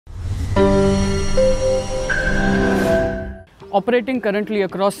Operating currently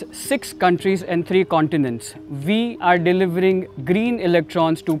across 6 countries and 3 continents, we are delivering green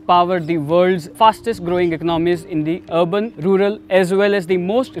electrons to power the world's fastest growing economies in the urban, rural as well as the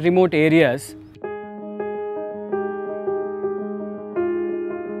most remote areas.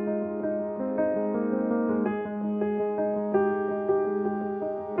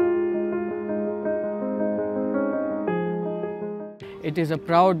 It is a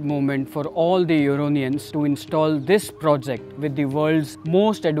proud moment for all the Uronians to install this project with the world's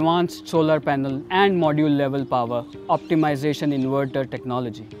most advanced solar panel and module level power optimization inverter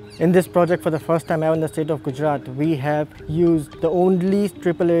technology. In this project, for the first time ever in the state of Gujarat, we have used the only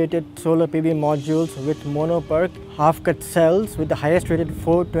triple-rated solar PV modules with mono-PERC half-cut cells with the highest rated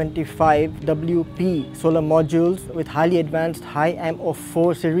 425 WP solar modules with highly advanced high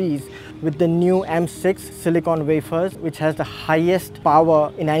M04 series with the new M6 silicon wafers, which has the highest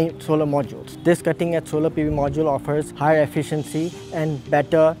power in any solar modules. This cutting-edge solar PV module offers higher efficiency and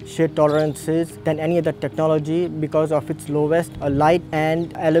better shear tolerances than any other technology because of its lowest light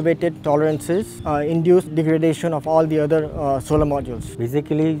and elevated tolerances induce degradation of all the other solar modules.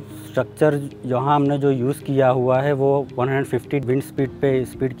 Basically, structure यहाँ हमने जो use किया हुआ है वो 150 wind speed पे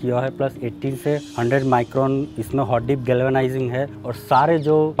speed किया है, प्लस 80 से 100 माइक्रोन इसमें हॉट डिप गैल्वेनाइजिंग है और सारे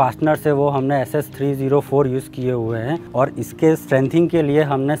जो फास्टनर्स है वो हमने SS304 यूज़ किए हुए हैं। और इसके स्ट्रेंथिंग के लिए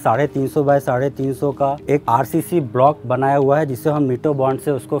हमने 350 बाय 350 का एक RCC ब्लॉक बनाया हुआ है जिससे हम नीटो बॉन्ड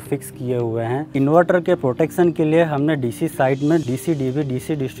से उसको फिक्स किए हुए हैं। इन्वर्टर के प्रोटेक्शन के लिए हमने DC साइड में DC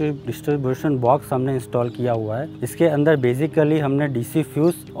डिस्ट्रीब्यूशन बॉक्स हमने इंस्टॉल किया हुआ है। इसके अंदर बेसिकली हमने DC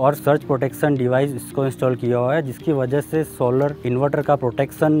फ्यूज और सर्ज प्रोटेक्शन डिवाइस इसको इंस्टॉल किया हुआ है, जिसकी वजह से सोलर इन्वर्टर का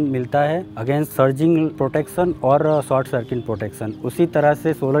प्रोटेक्शन मिलता है अगेंस्ट सर्जिंग प्रोटेक्शन और शॉर्ट सर्किट प्रोटेक्शन। उसी तरह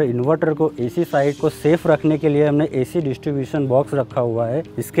से सोलर इन्वर्टर को AC साइड को सेफ रखने के लिए हमने AC डिस्ट्रीब्यूशन बॉक्स रखा हुआ है।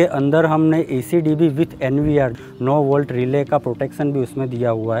 इसके अंदर हमने ACDB with NVR 9 volt relay का प्रोटेक्शन भी उसमें दिया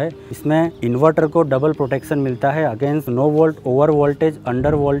हुआ है। इसमें इन्वर्टर को डबल प्रोटेक्शन मिलता है against 9 volt over voltage,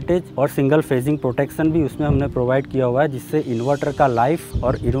 under voltage और सिंगल फेजिंग प्रोटेक्शन भी उसमें हमने प्रोवाइड किया हुआ है, जिससे इन्वर्टर का लाइफ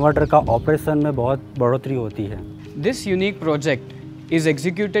और इन्वर्टर का ऑपरेशन में बहुत बढ़ोतरी होती है। This unique project is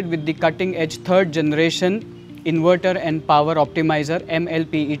executed with the cutting edge 3rd generation inverter and power optimizer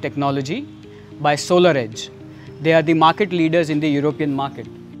MLPE technology by SolarEdge. They are the market leaders in the European market.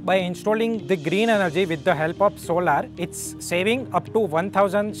 By installing the green energy with the help of solar, it's saving up to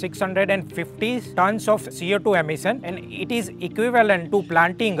 1,650 tons of CO2 emission, and it is equivalent to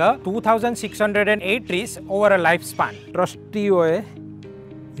planting 2,608 trees over a lifespan. ટ્રસ્ટીઓએ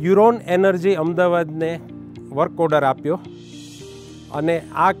urine energy અમદાવાદને work order આપ્યો અને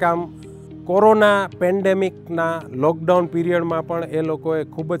આ કામ corona પેન્ડેમિકના lockdown પીરિયડમાં પણ એ લોકોએ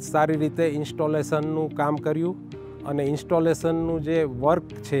ખૂબ જ સારી રીતે ઇન્સ્ટોલેશનનું કામ કર્યું અને ઇન્સ્ટોલેશનનું જે વર્ક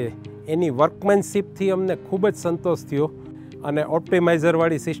છે એની વર્કમેનશીપથી અમને ખૂબ જ સંતોષ થયો અને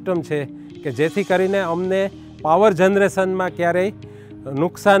ઓપ્ટિમાઇઝરવાળી સિસ્ટમ છે કે જેથી કરીને અમને પાવર જનરેશનમાં ક્યારેય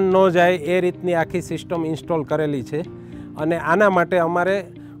નુકસાન ન જાય એ રીતની આખી સિસ્ટમ ઇન્સ્ટોલ કરેલી છે અને આના માટે અમારે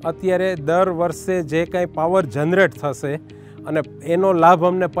અત્યારે દર વર્ષે જે કાંઈ પાવર જનરેટ થશે અને એનો લાભ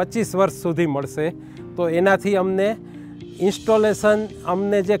અમને 25 વર્ષ સુધી મળશે, તો એનાથી અમને ઇન્સ્ટોલેશન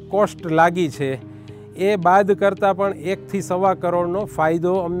અમને જે કોસ્ટ લાગી છે એ બાદ કરતાં પણ 1 થી સવા કરોડનો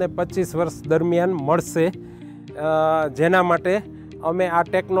ફાયદો અમને 25 વર્ષ દરમિયાન મળશે, જેના માટે અમે આ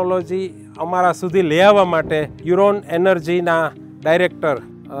ટેકનોલોજી અમારા સુધી લઈ આવવા માટે યુરોન એનર્જીના ડાયરેક્ટર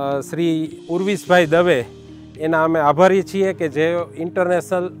શ્રી ઉર્વિશભાઈ દવે એના અમે આભારી છીએ કે જે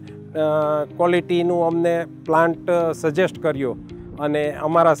ઇન્ટરનેશનલ ક્વોલિટીનું અમને પ્લાન્ટ સજેસ્ટ કર્યો અને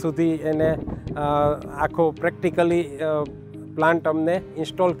અમારા સુધી એને આખો પ્રેક્ટિકલી પ્લાન્ટ અમને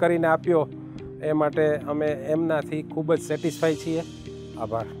ઇન્સ્ટોલ કરીને આપ્યો, એ માટે અમે એમનાથી ખૂબ જ સેટિસ્ફાઈ છીએ.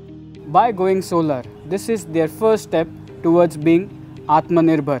 આભાર. By going solar, this is their first step towards being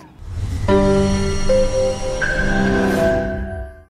Atmanirbhar.